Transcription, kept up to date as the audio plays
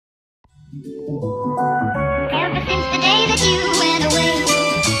Ever since the day that you went away,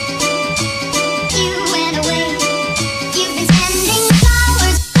 you've been sending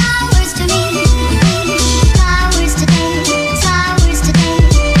flowers, flowers to me, flowers today, flowers today.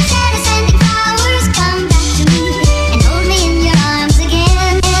 Instead of sending flowers, come back to me and hold me in your arms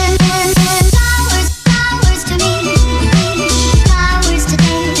again. Flowers, flowers to me, flowers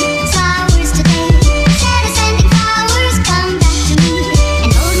today, flowers today. Instead of sending flowers, come back to me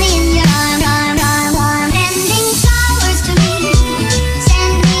and hold me in your arms. Sending flowers to me,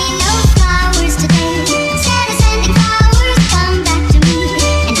 send me no flowers today. Instead of sending flowers, come back to me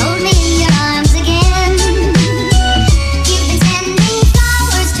and hold me in your arms again. You've been sending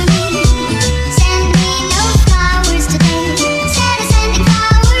flowers to me, send me no flowers today. Instead of sending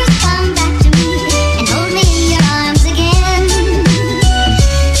flowers, come back to me and hold me in your arms again.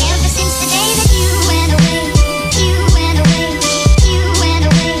 Ever since the day that you went away, you went away, you went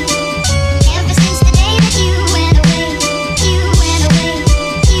away. Ever since the day that you went away, you went away,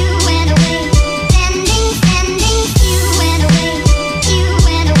 you went away. Sending, you went away, you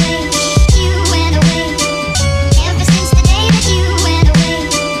went away, you went away. Ever since the day that you went away,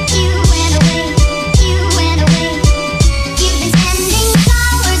 you went away, you went away. You've been sending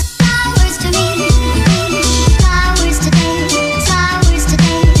flowers, flowers to me, flowers today, flowers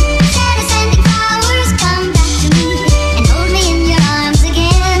today. Instead of sending flowers, come back to me and hold me in your arms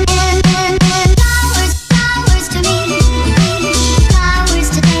again. Flowers, flowers to me, flowers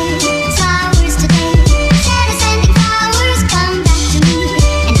today, flowers today. Instead of sending flowers, come back to me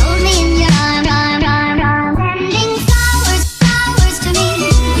and hold me in your arms. Sending flowers, flowers to me,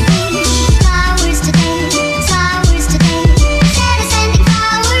 flowers today, flowers today. Instead of sending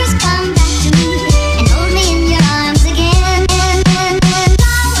flowers, come back to me and hold me in your arms again.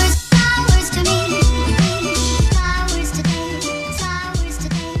 Flowers, flowers to me, flowers today, flowers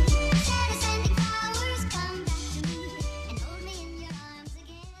today. Instead of sending flowers, come back to me and hold me in your arms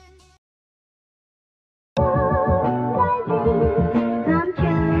again. Come true. My dreams come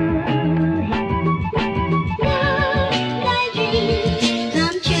true. My dreams come true. My dreams come true. My dreams come true. My dreams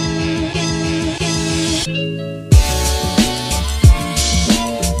come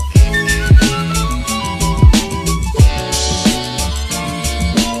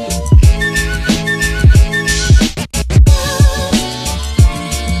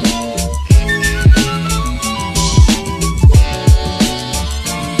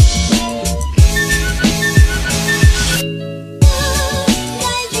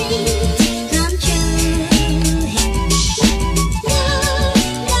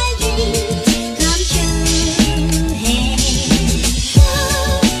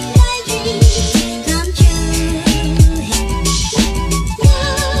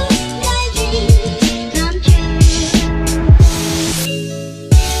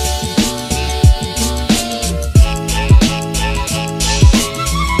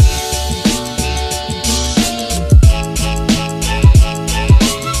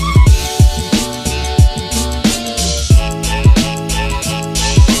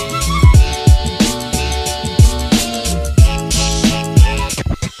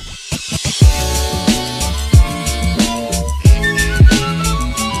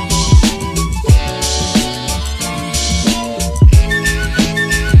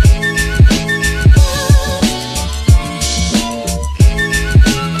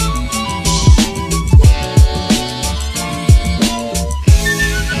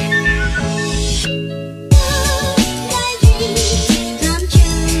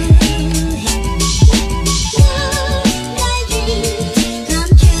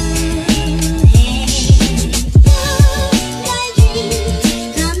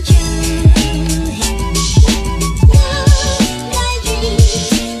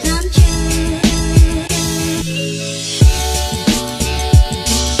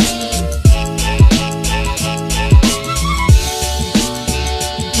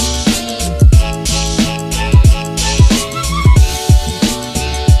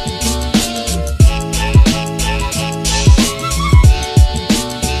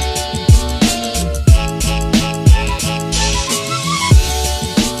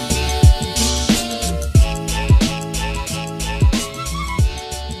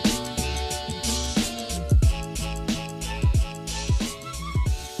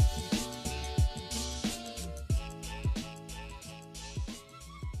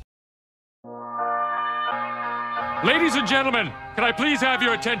Ladies and gentlemen, can I please have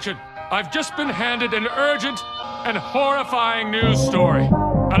your attention? I've just been handed an urgent and horrifying news story.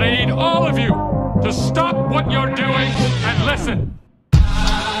 And I need all of you to stop what you're doing and listen.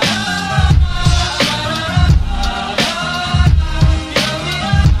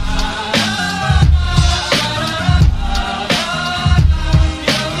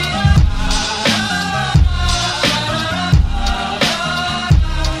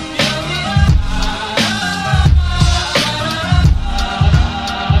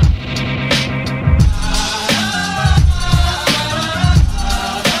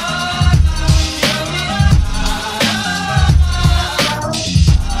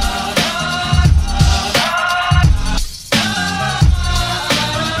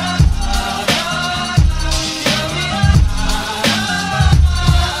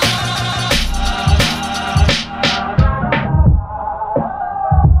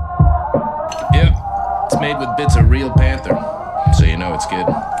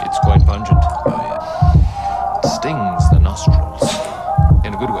 It's quite pungent. Oh, yeah. It stings the nostrils.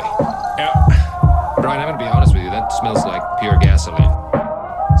 In a good way. Yeah. Brian, I'm gonna be honest with you, that smells like pure gasoline.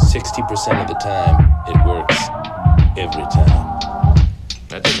 60% of the time, it works. Every time.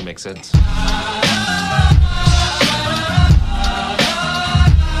 That doesn't make sense.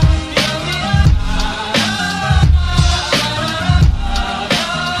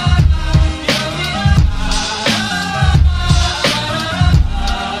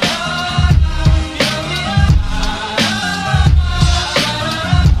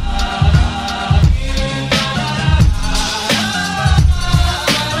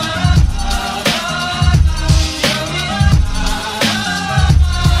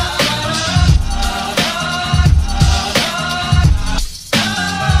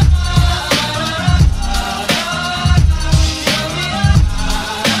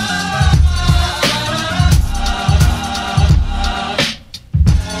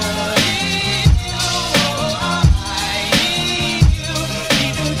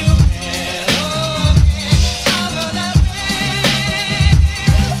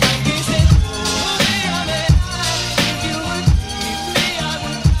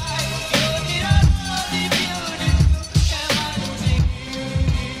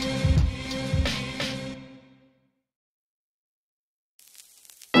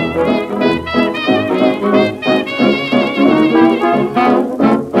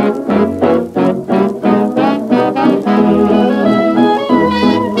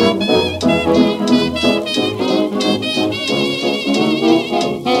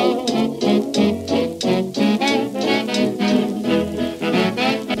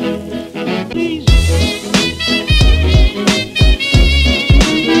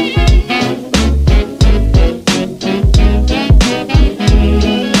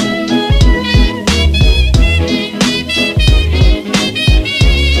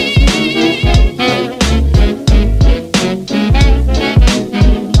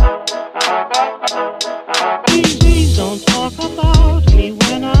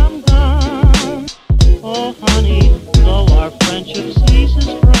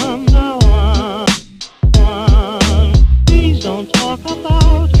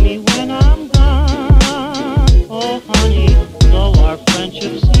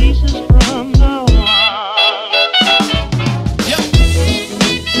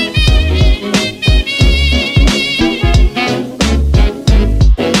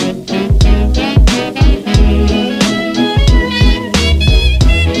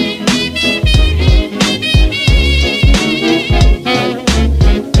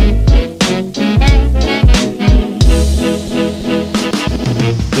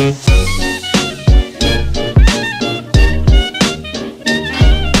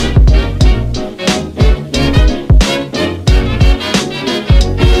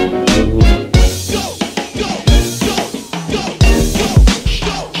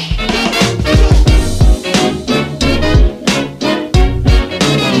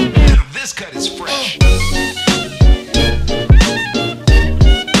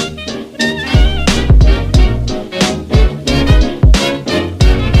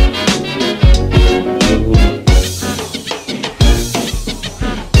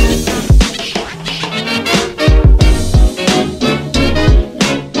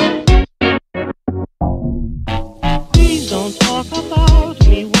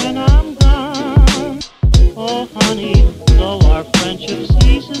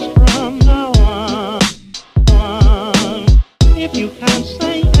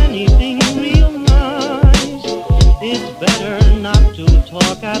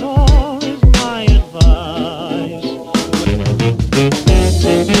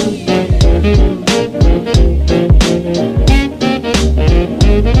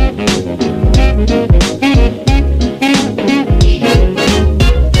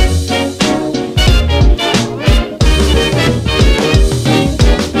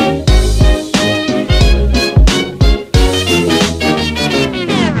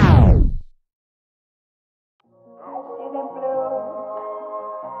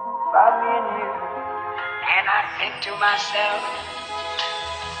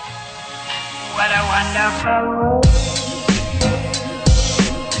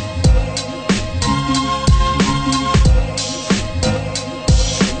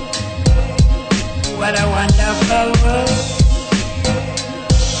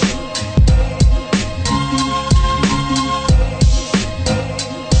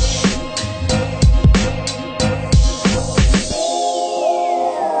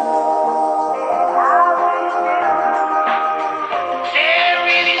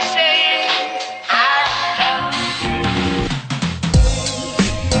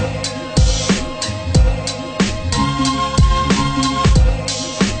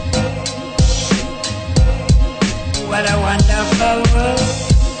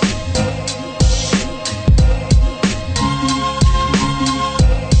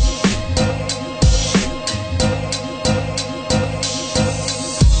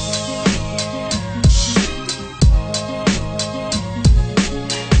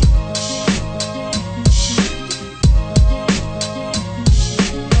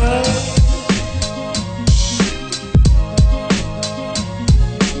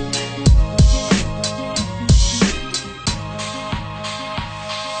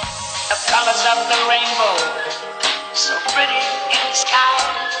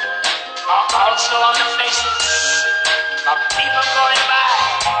 Also on the faces of people going by,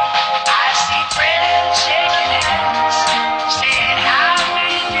 I see friends shaking hands, saying how do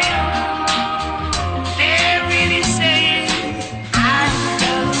you do. They're really saying I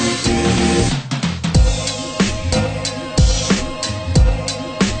love you.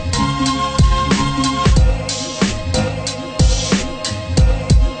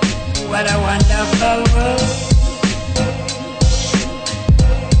 What a wonderful world.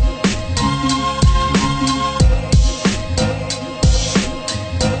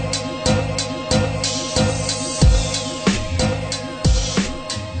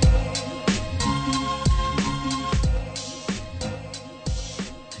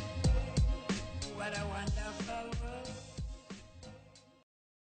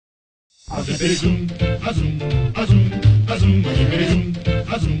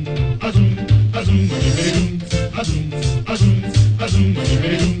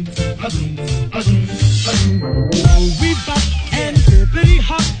 We bop and hippity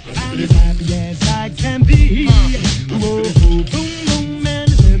hop, I'm as happy as I can be. Whoa, boom, boom, and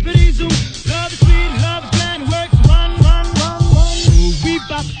hippity zoom. Love is sweet, love is grand, works one. We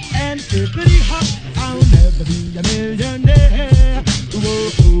bop and hippity hop, I'll never be a millionaire. Whoa,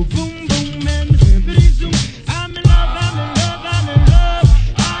 boom, boom, and hippity zoom. I'm in love, I'm in love, I'm in love.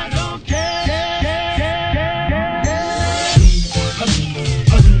 I don't care.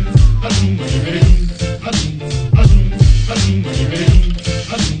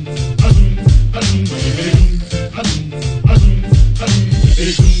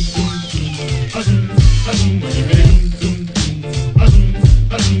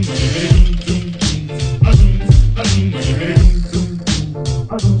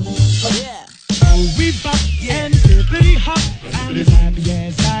 We bop and hippity hop, I'm as happy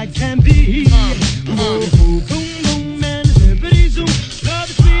as I can be. Whoa, boom, boom, and hippity zoom. Love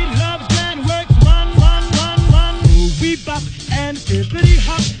is sweet, love is grand, works one. We bop and hippity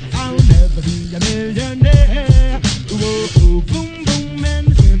hop, I'll never be a millionaire. Whoa, boom, boom, and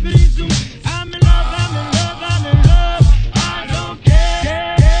hippity zoom. I'm in love, I'm in love, I'm in love. I don't care.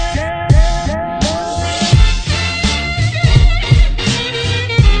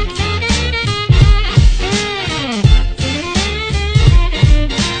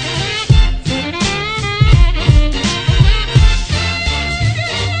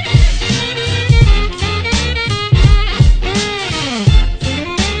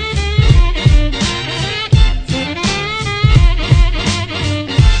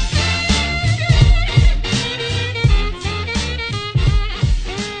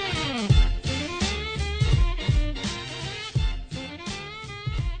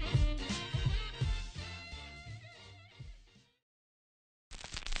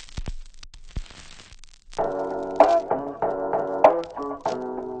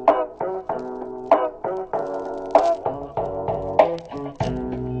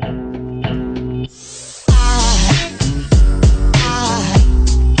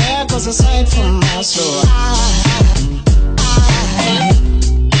 There goes a sight from my soul.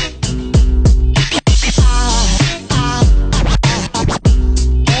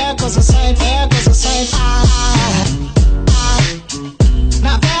 There goes a sight, there goes a sight.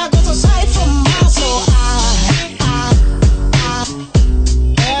 Now there goes a sight from my soul.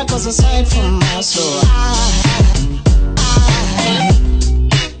 There goes a sight from my soul.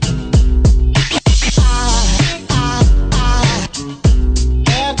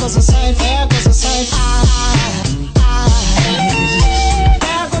 There goes a sight, there goes a sight.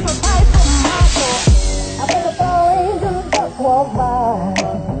 There goes a sight from my soul. I think a tall angel just walked by.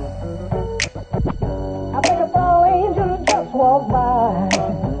 I think a tall angel just walked by.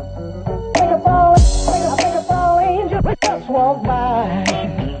 I think a tall angel just walked by.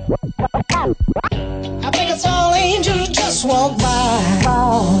 I think a tall angel just walked by.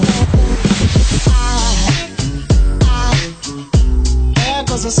 There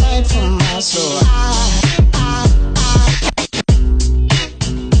goes a sight from my soul.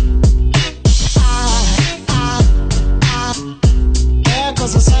 There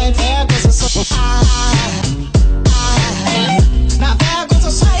goes a sight, there goes a sight. Now there goes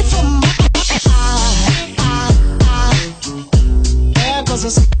a sight from my there goes a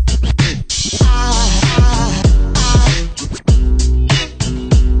sight.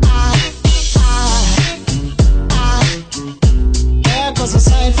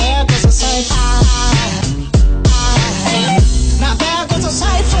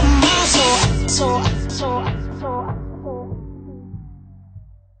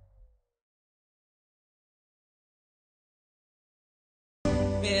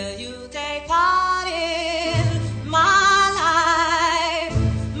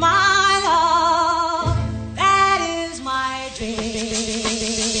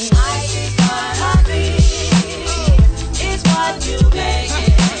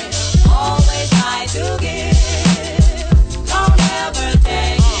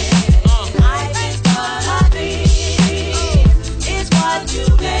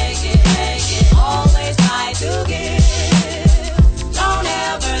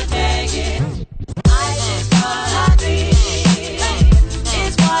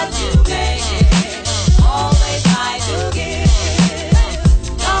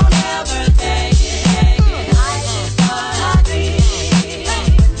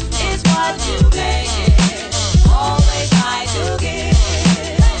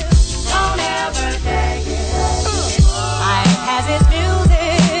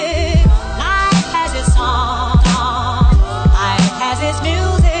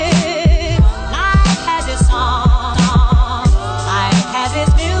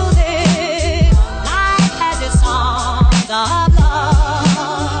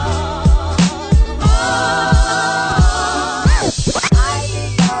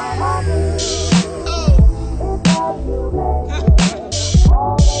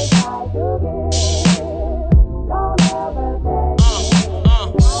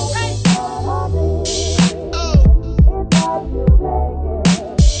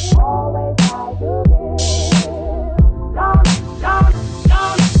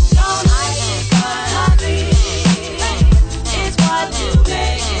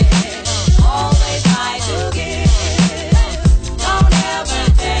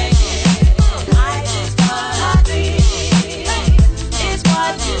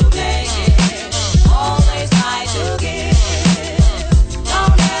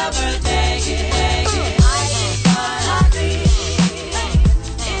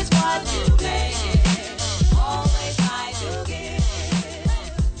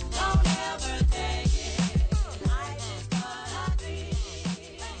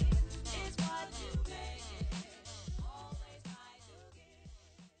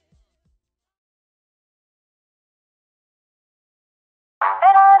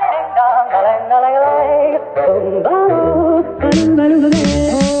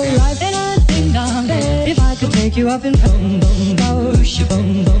 If I could take you up in boom boom boom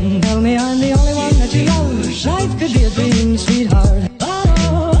boom boom, tell me I'm the only one that you love. Life could be a dream, sweetheart.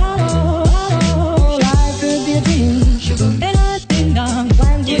 Life could be a dream. Ding dong,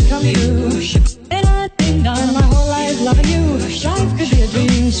 plans you come true. Ding dong, my whole life loving you. Life could be a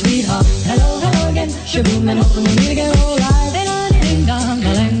dream, sweetheart. Hello, hello again, shaboom, and hoping we meet again. Oh, life, ding dong,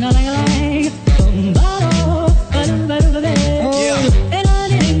 a-lang, boom, ba-do, ba-do, ba-do, ba-do.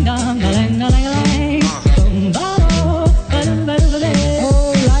 Ding dong, a-lang, boom, ba-do, ba-do, ba-do, ba-do.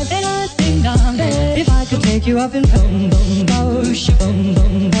 Oh, life, ding dong, if I could take you up in boom, boom, boom,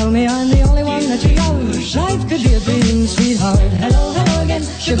 boom, tell me I'm the only one that you love. Life could be a dream, sweetheart. Hello, hello again,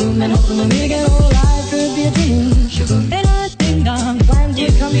 shaboom, and hoping we'll meet again. Oh, life could be a dream. Ding dong, plans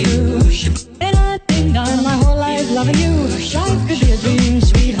you come true. Ding dong, my whole life loving you. Life could be a dream,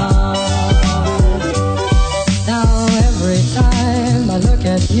 sweetheart. Now every time I look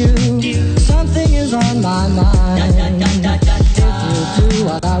at you, something is on my mind. If you do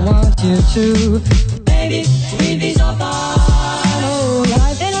what I want you to, baby, we'd be so fine. Oh,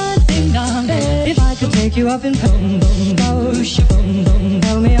 life, ding dong, if I could take you up in boom boom boom boom,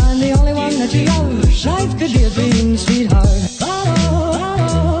 tell me I'm the only one that you love. Life could be a dream, sweetheart.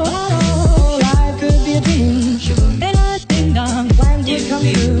 Life could be a dream. Ding dong, plans you come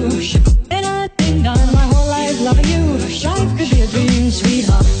true. Ding dong, my whole life loving you. Life could be a dream,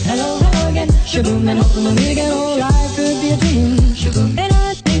 sweetheart. Hello, hello again, shaboom, and hoping we'll meet again. Oh, life could be a dream.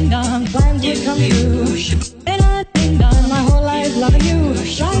 Ding dong, plans you come true. Ding dong, my whole life loving you.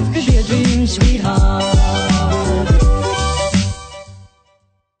 Life could be a dream, sweetheart.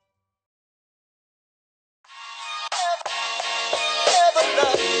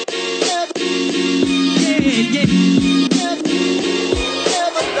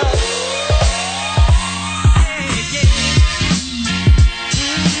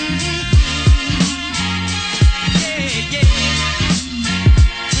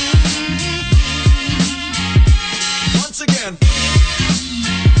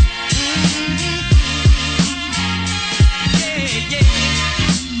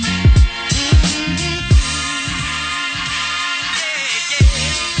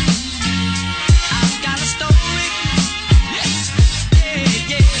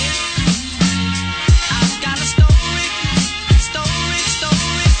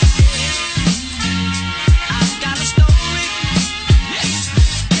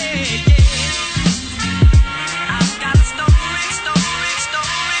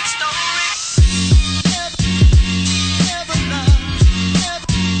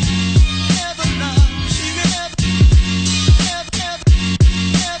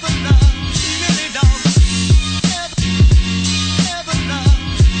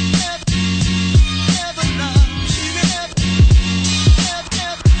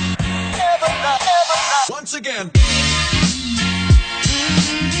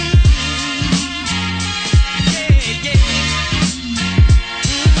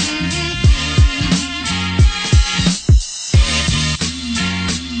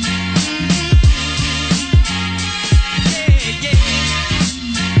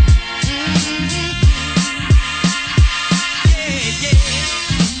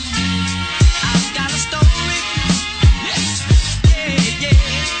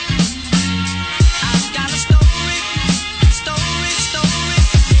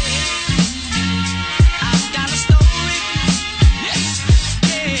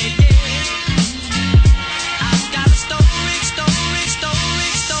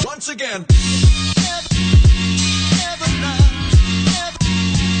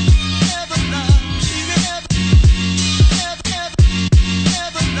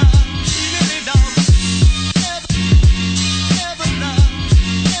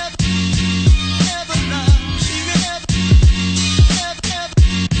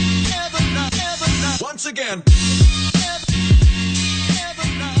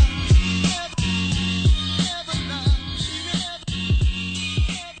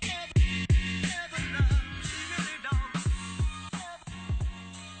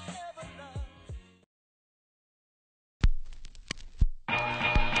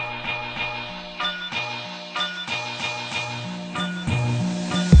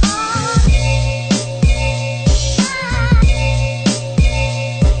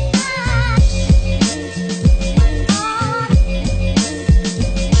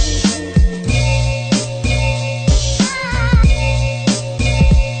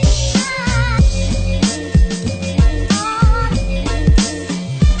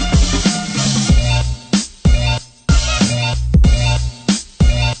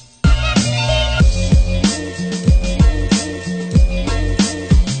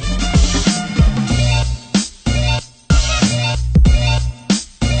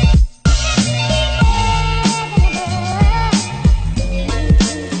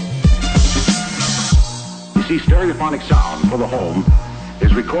 fancy stereophonic sound for the home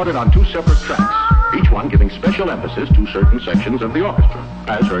is recorded on two separate tracks, each one giving special emphasis to certain sections of the orchestra,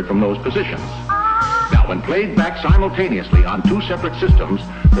 as heard from those positions. Now, when played back simultaneously on two separate systems,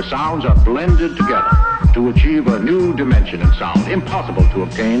 the sounds are blended together to achieve a new dimension in sound, impossible to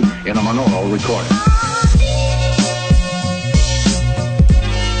obtain in a monaural recording.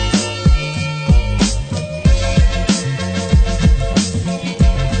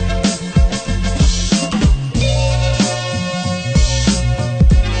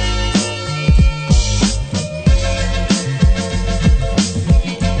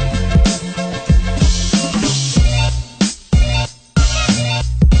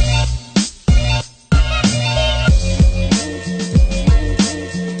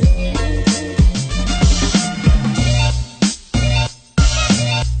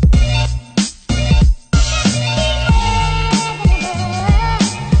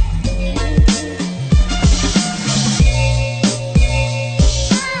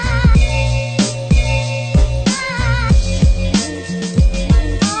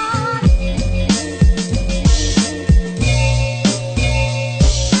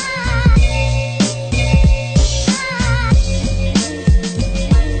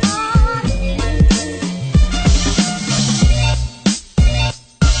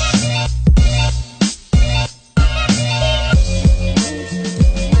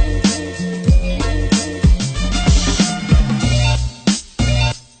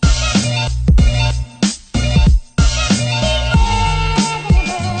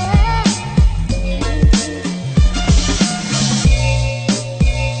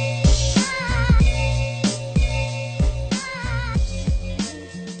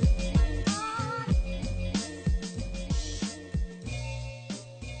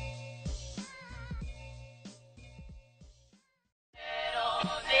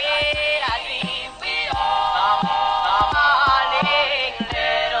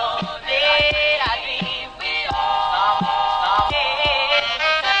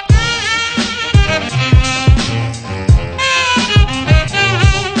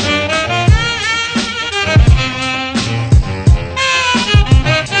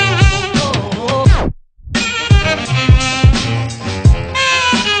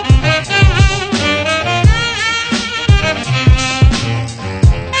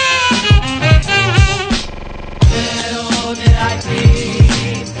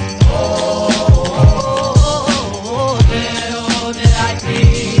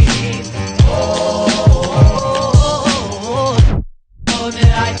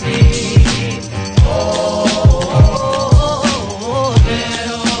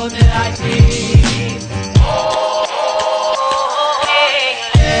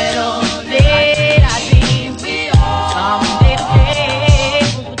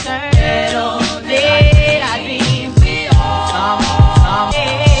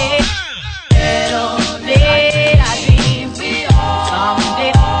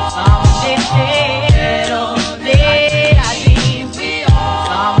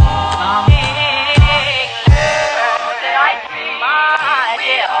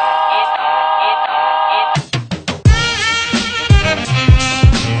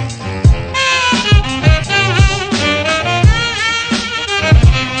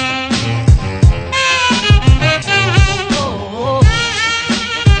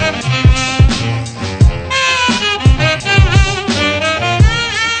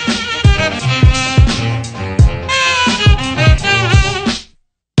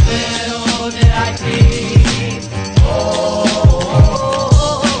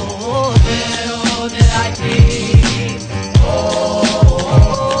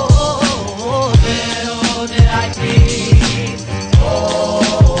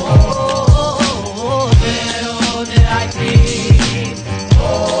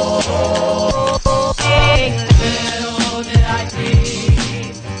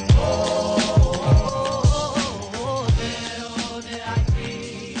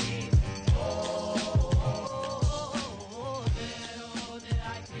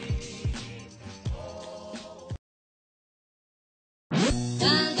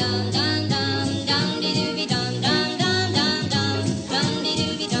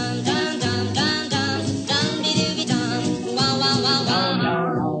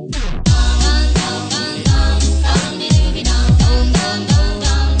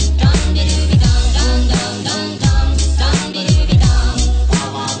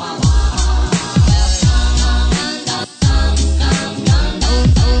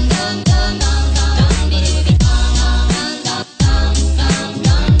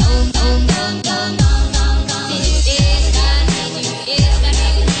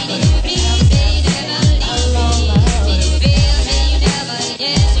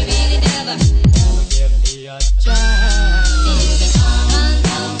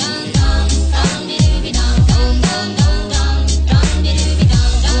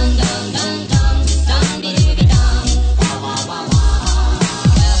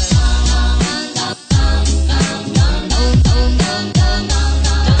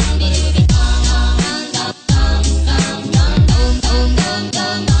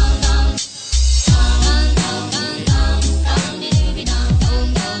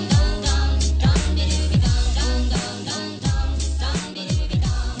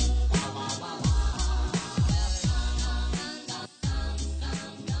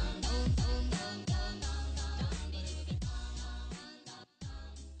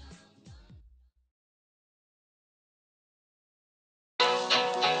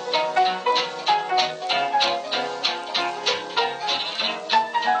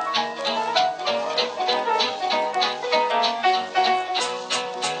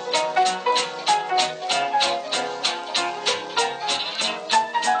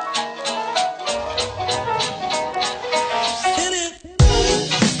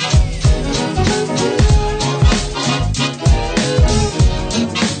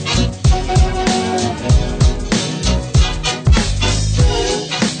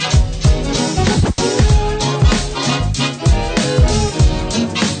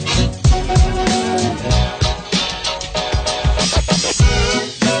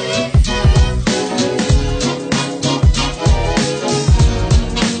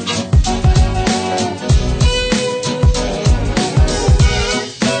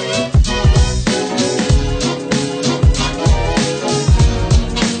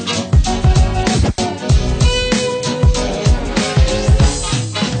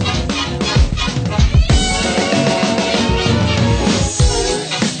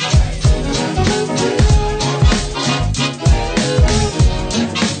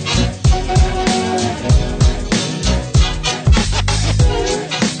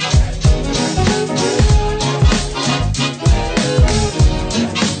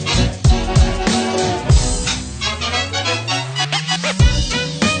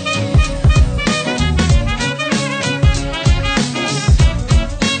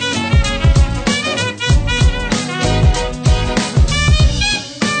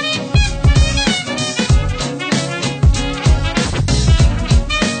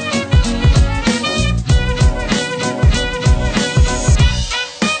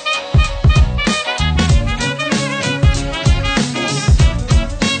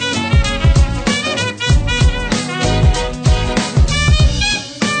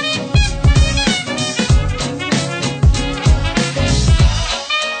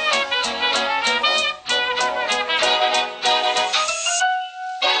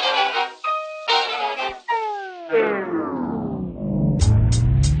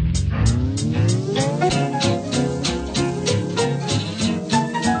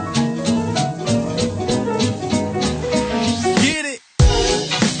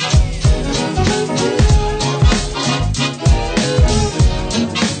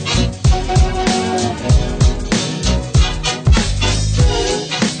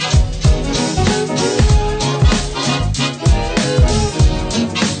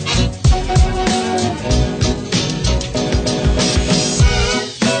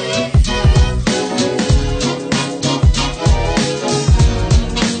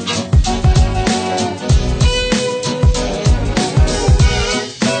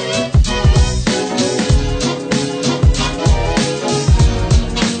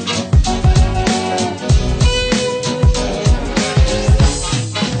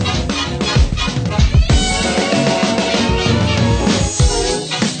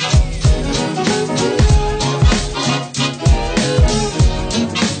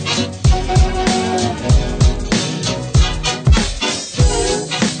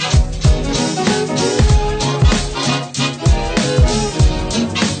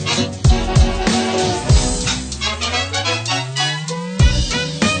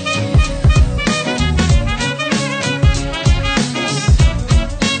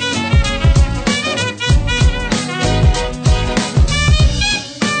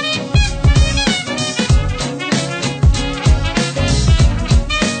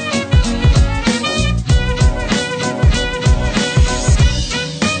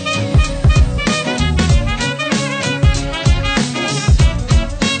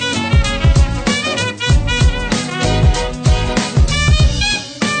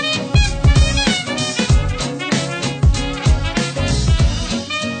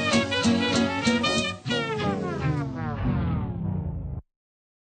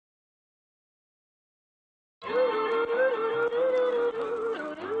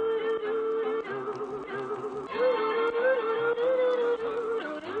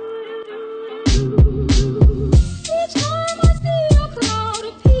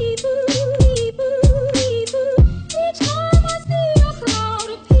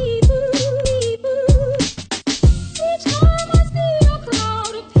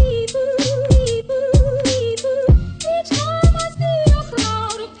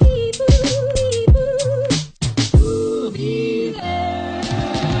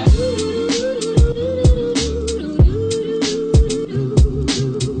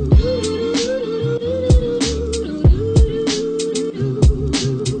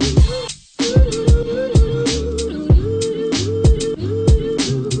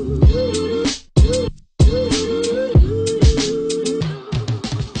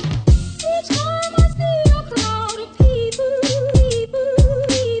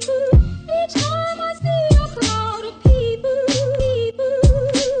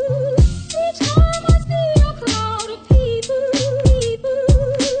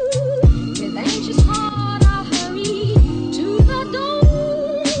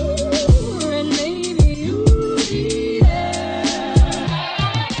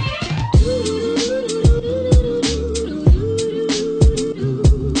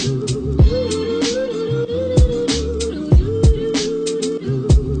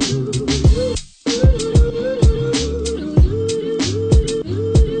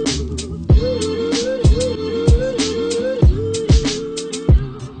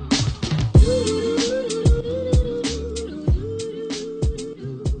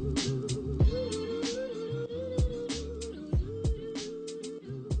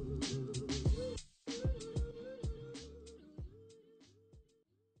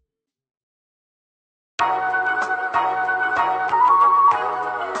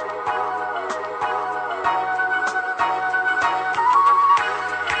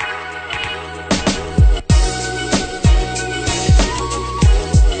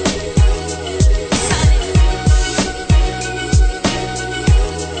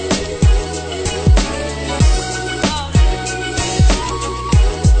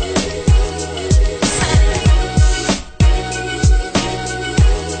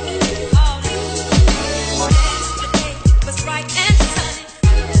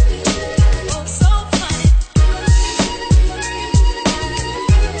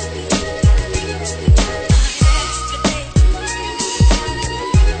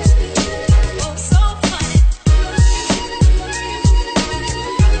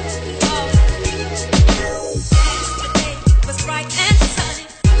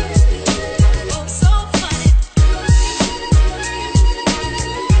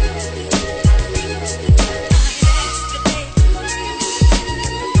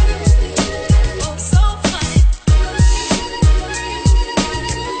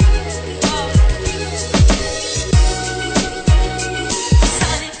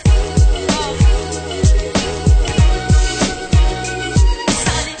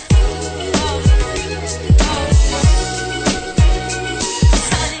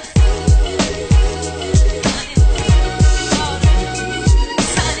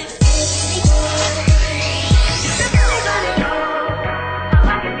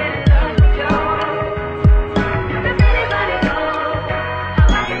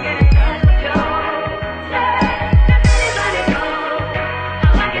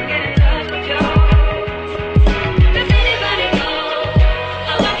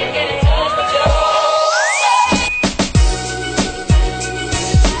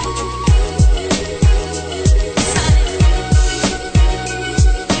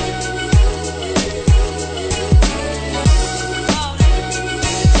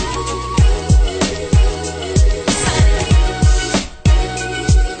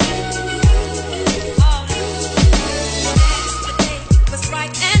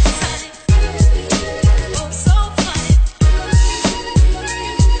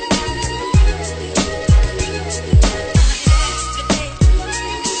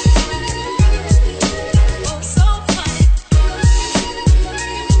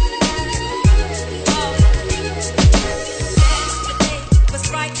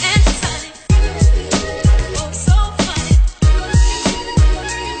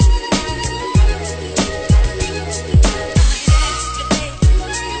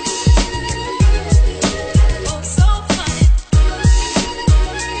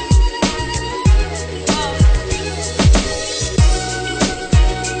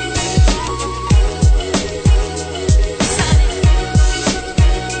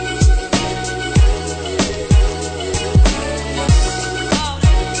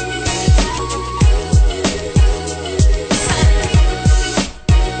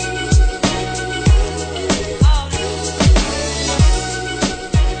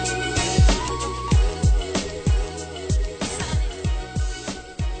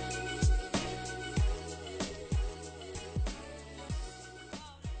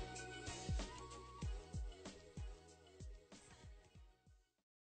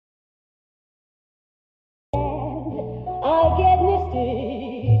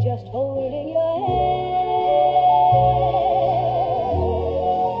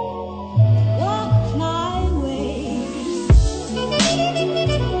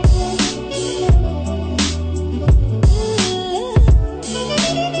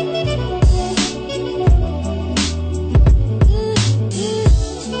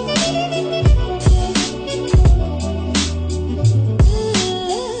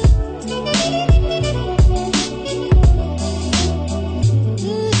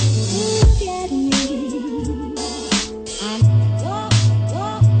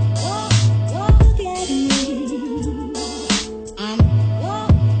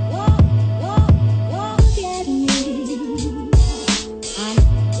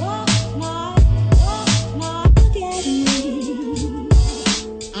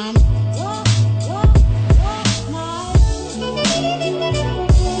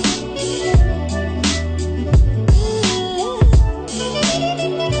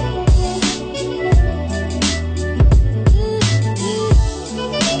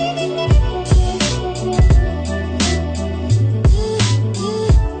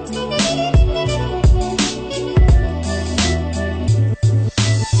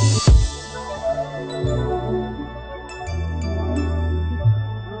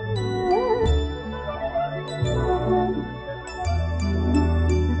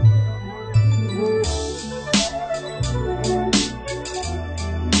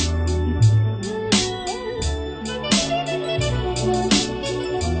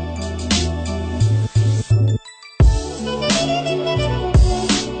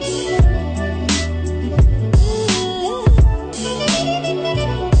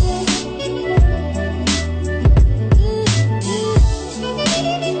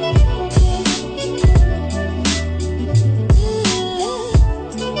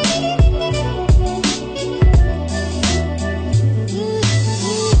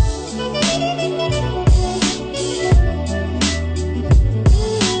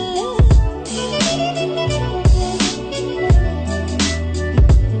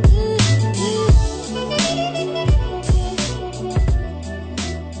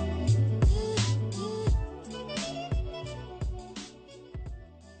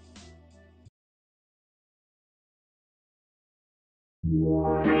 Missing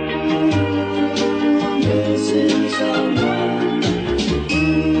someone.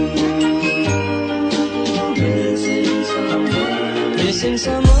 Missing someone. Missing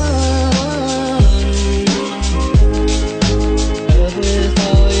someone. Love with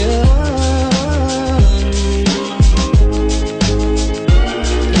all your heart.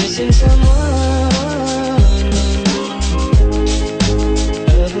 Missing someone.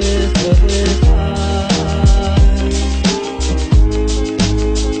 Love with heart.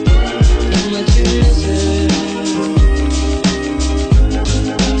 How much you miss it.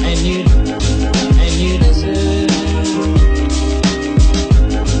 And you miss it.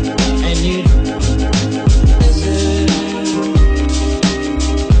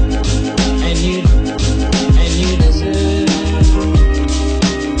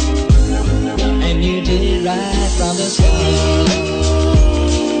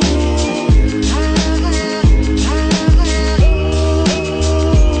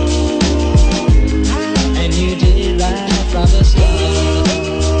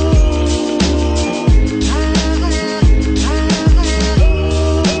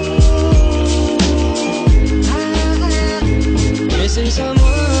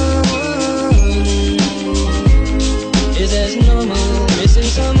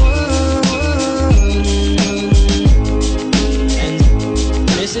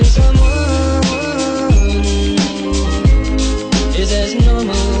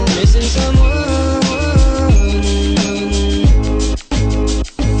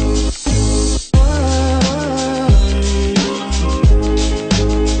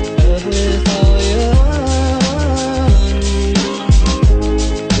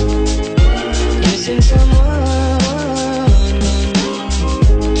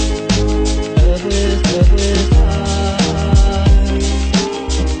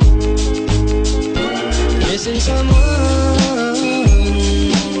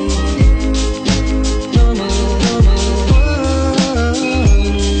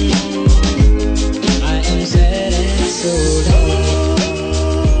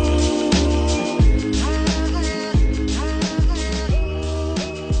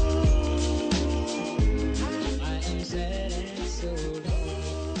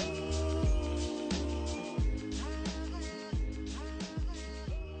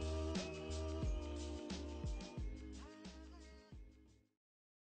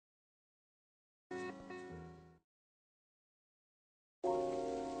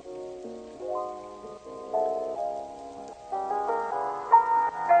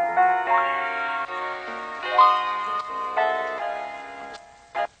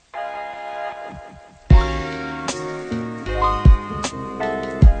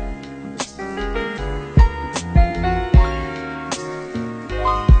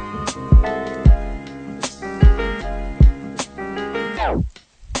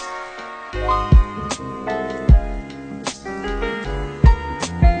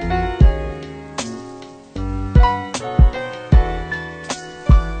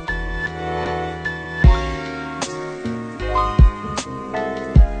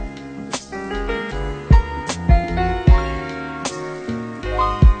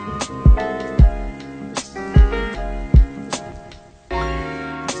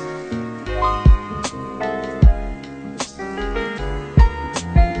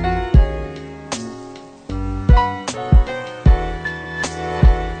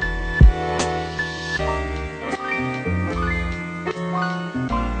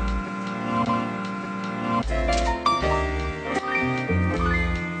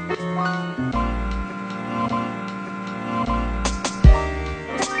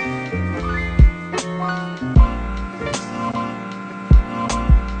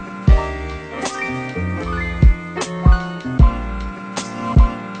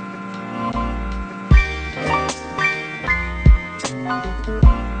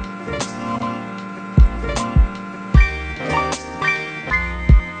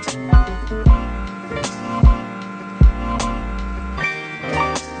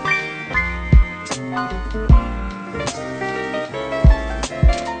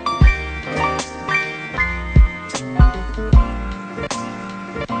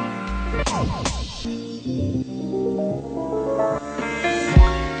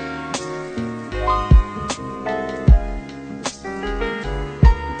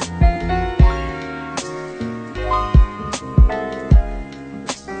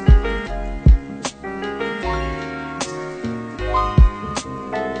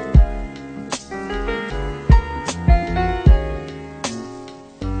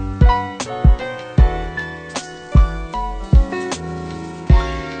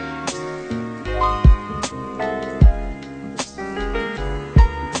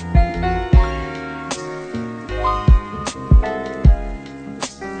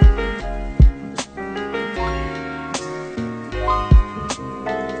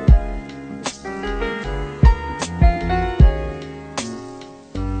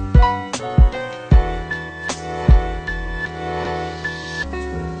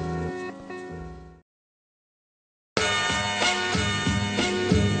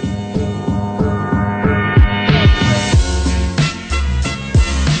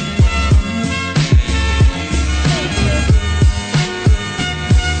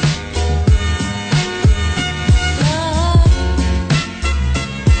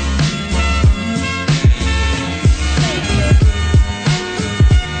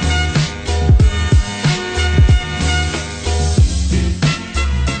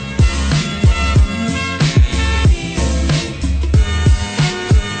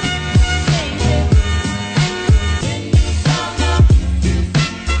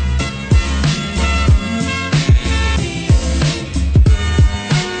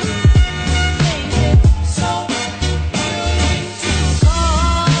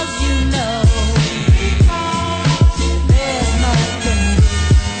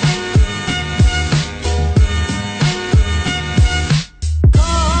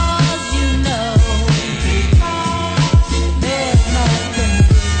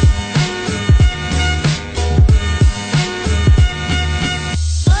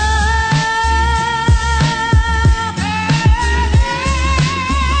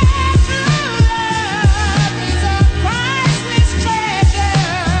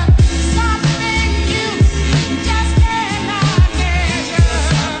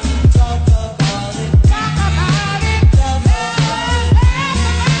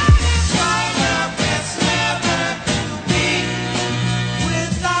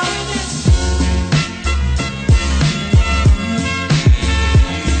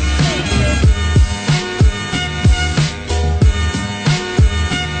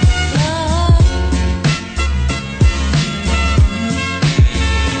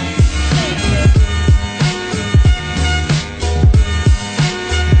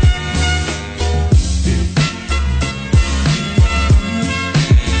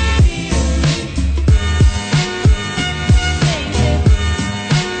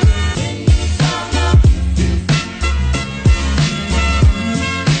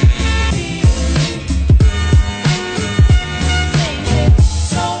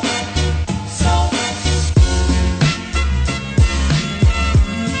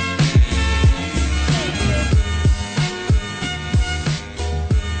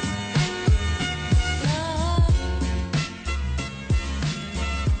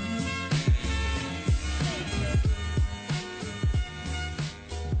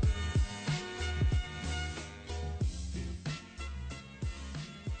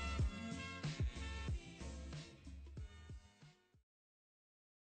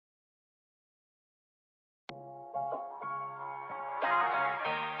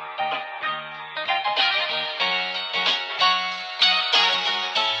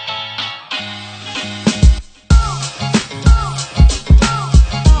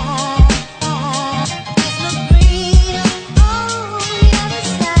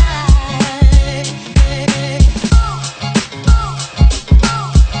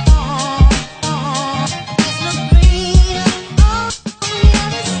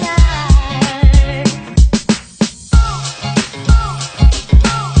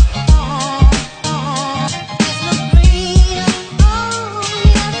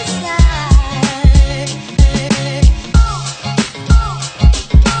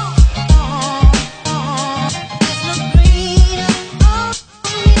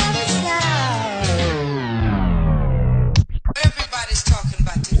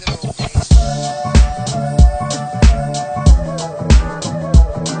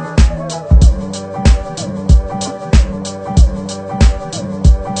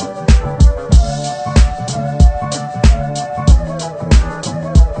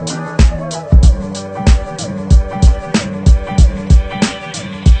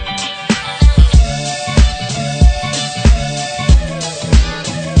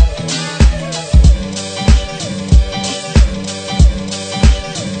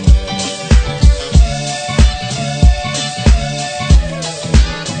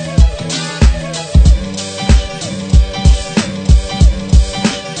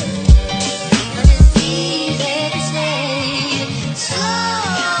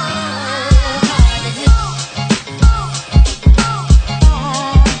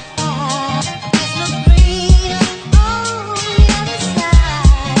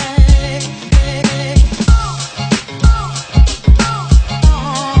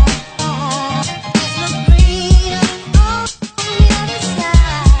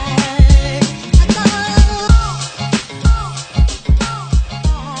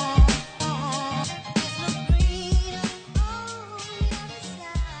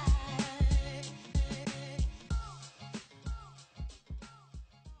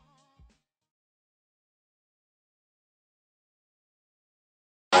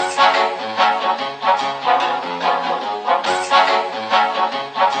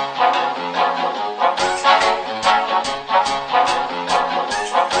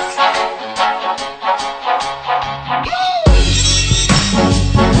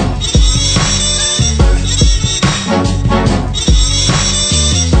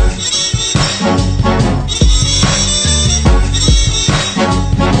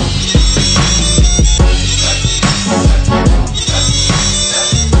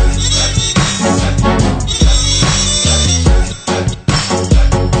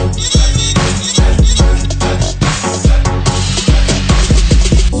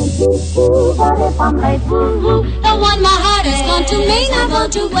 if I'm late. Woo-hoo. The one my heart has gone to may not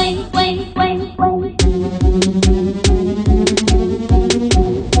want to wait.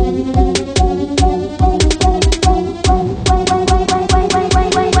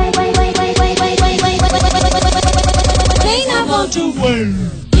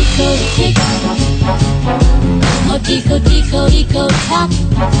 Tico, tico, tico, tock.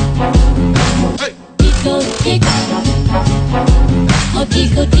 Tico, tick. Oh,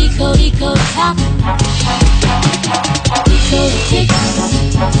 tico, tico, tico, tock. Tico, tick.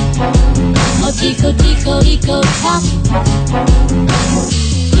 Oh, tico, tico, tico, tock.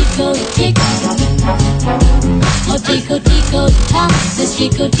 Tico, tick. Oh, tico, tico, tock. This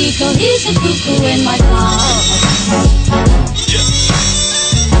tico, tico, he's a cuckoo in my car.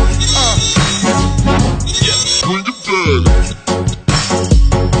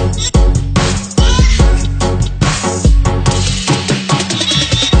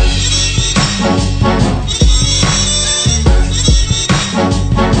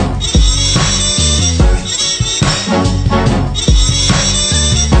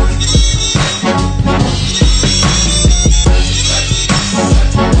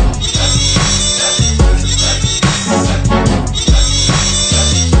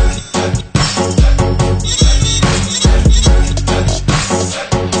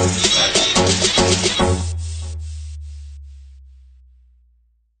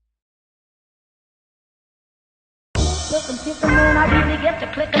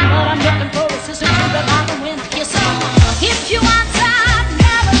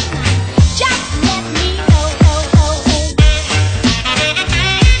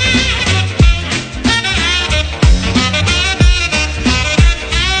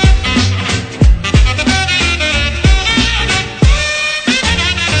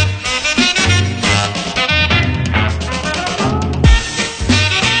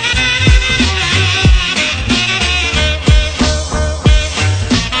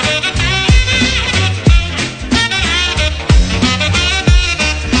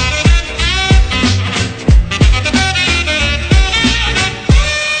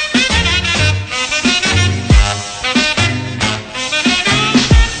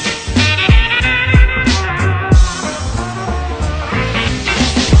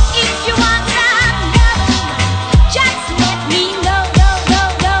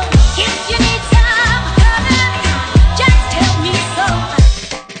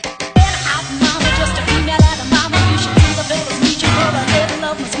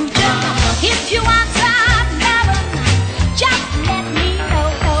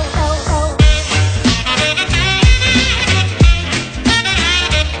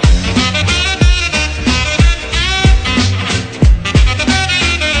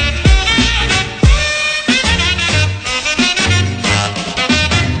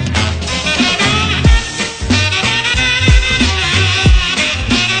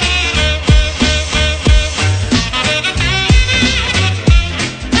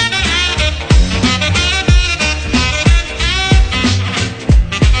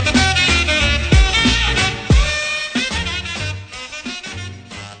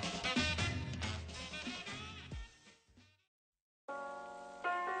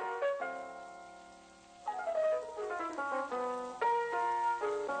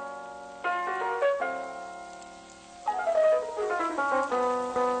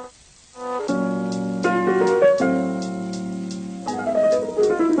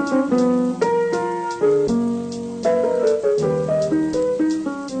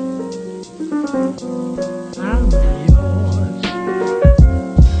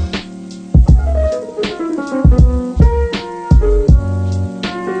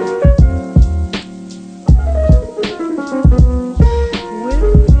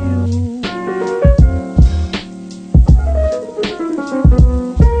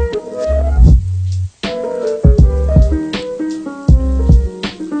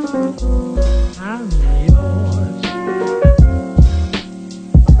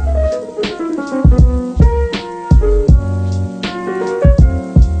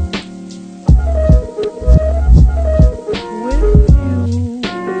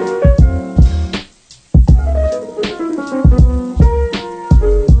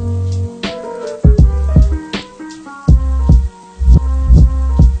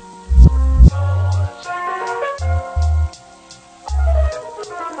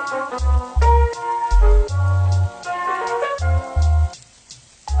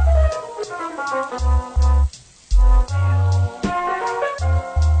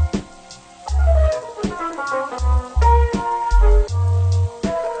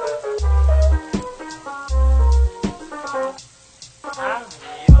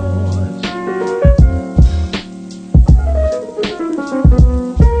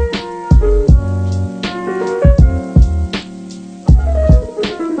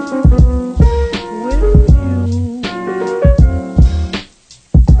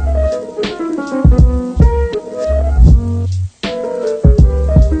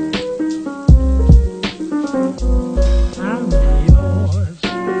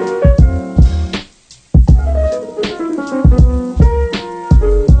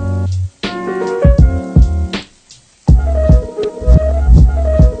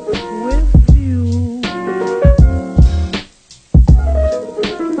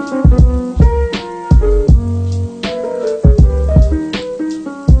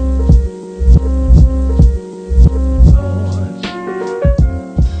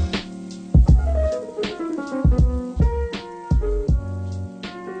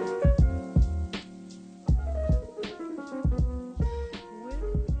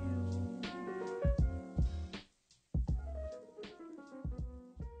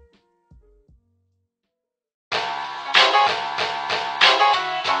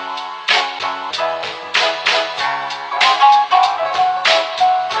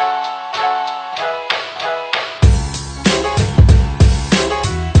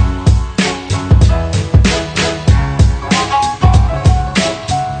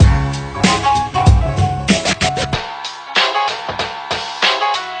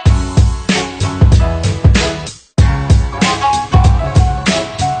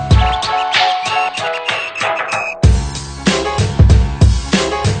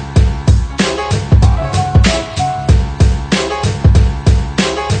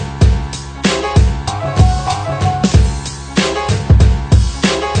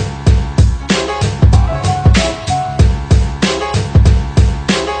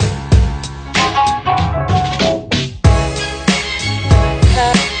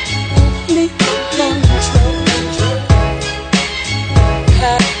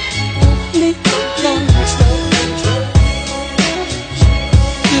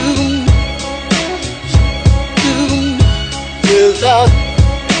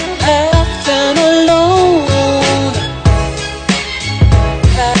 I've been alone.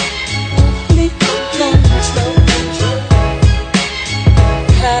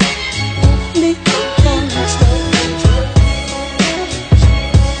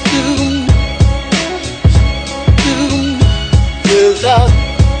 Without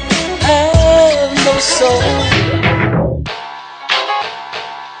have no soul.